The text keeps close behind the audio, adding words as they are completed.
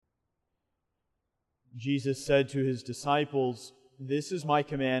Jesus said to his disciples, "This is my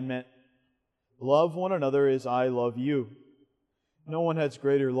commandment, love one another as I love you. No one has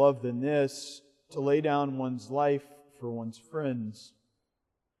greater love than this, to lay down one's life for one's friends.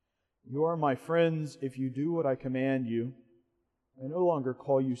 You are my friends if you do what I command you. I no longer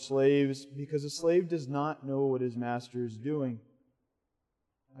call you slaves, because a slave does not know what his master is doing.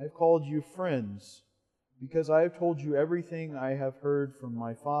 I have called you friends, because I have told you everything I have heard from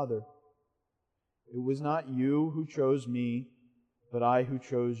my Father. It was not you who chose me, but I who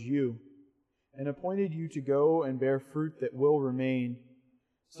chose you, and appointed you to go and bear fruit that will remain,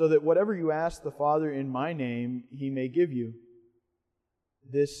 so that whatever you ask the Father in my name, He may give you.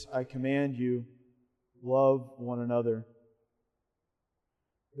 This I command you, love one another."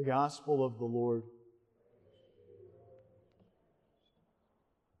 The Gospel of the Lord.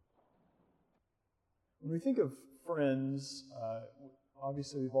 When we think of friends,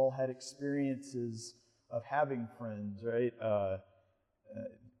 obviously we've all had experiences of having friends, right?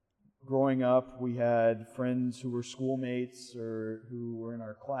 Growing up, we had friends who were schoolmates or who were in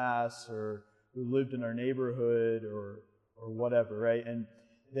our class or who lived in our neighborhood or whatever, right? And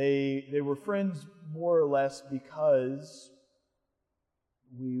they were friends more or less because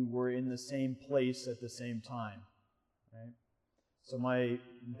we were in the same place at the same time, right? So my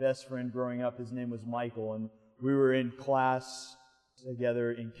best friend growing up, his name was Michael, and we were in class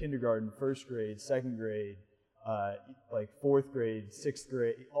together in kindergarten, first grade, second grade, like fourth grade, sixth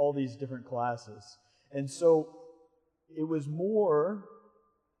grade, all these different classes. And so it was more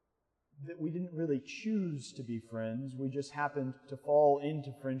that we didn't really choose to be friends. We just happened to fall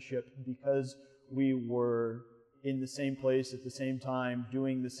into friendship because we were in the same place at the same time,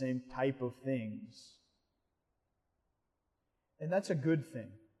 doing the same type of things. And that's a good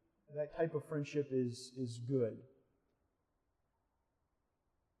thing. That type of friendship is good.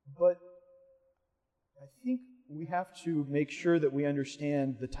 But I think we have to make sure that we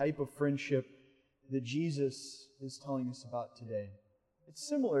understand the type of friendship that Jesus is telling us about today. It's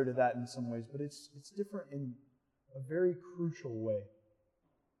similar to that in some ways, but it's different in a very crucial way.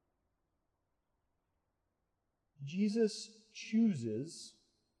 Jesus chooses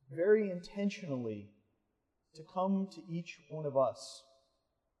very intentionally to come to each one of us,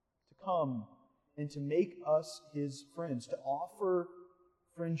 to come and to make us His friends, to offer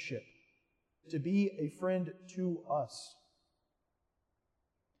friendship, to be a friend to us.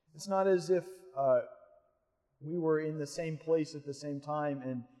 It's not as if we were in the same place at the same time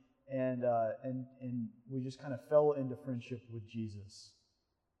and we just kind of fell into friendship with Jesus.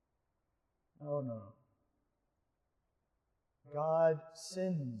 No. God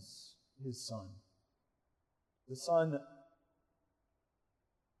sends His Son. The Son,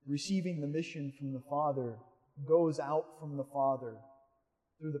 receiving the mission from the Father, goes out from the Father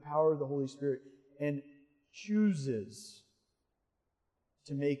through the power of the Holy Spirit and chooses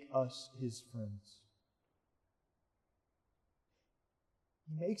to make us His friends.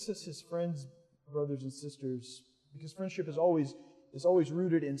 He makes us His friends, brothers and sisters, because friendship is always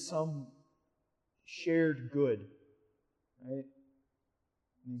rooted in some shared good. Right?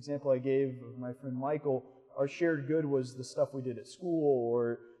 An example I gave of my friend Michael, our shared good was the stuff we did at school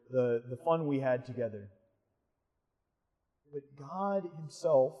or the fun we had together. But God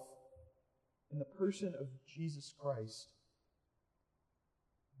Himself, in the person of Jesus Christ,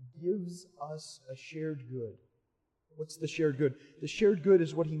 gives us a shared good. What's the shared good? The shared good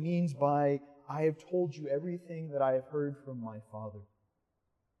is what He means by, "I have told you everything that I have heard from my Father."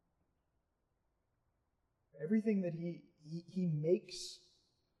 Everything that He makes.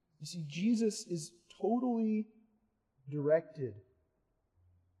 You see, Jesus is totally directed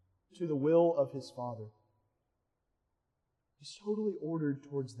to the will of His Father. He's totally ordered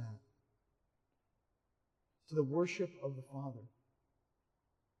towards that, to the worship of the Father.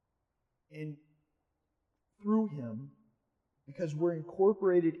 And through Him, because we're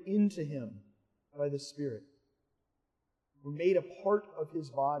incorporated into Him by the Spirit, we're made a part of His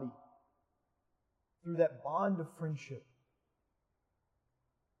body through that bond of friendship.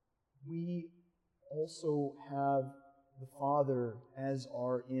 We also have the Father as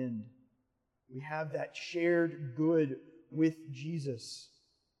our end. We have that shared good with Jesus.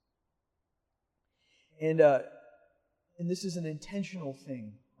 And this is an intentional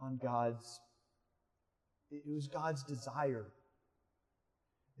thing on God's. It was God's desire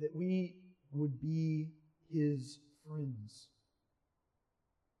that we would be His friends.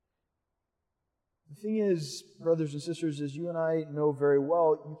 The thing is, brothers and sisters, as you and I know very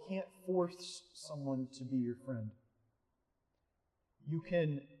well, you can't force someone to be your friend. You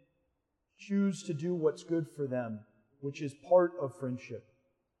can choose to do what's good for them, which is part of friendship.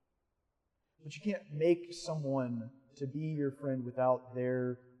 But you can't make someone to be your friend without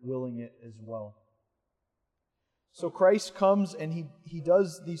their willing it as well. So Christ comes and He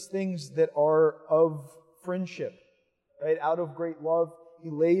does these things that are of friendship. Right? Out of great love, He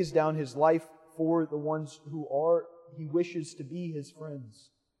lays down His life for the ones who He wishes to be His friends.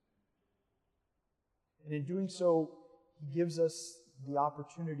 And in doing so, He gives us the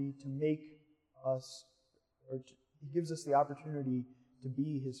opportunity to He gives us the opportunity to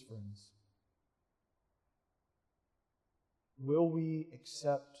be His friends. Will we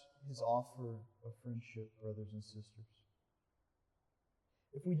accept His offer of friendship, brothers and sisters?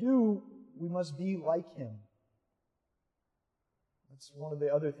 If we do, we must be like Him. That's one of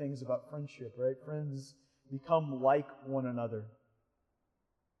the other things about friendship, right? Friends become like one another.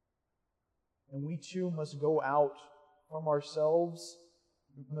 And we too must go out from ourselves.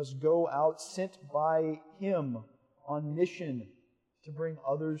 We must go out sent by Him on mission to bring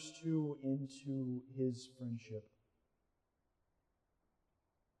others too into His friendship.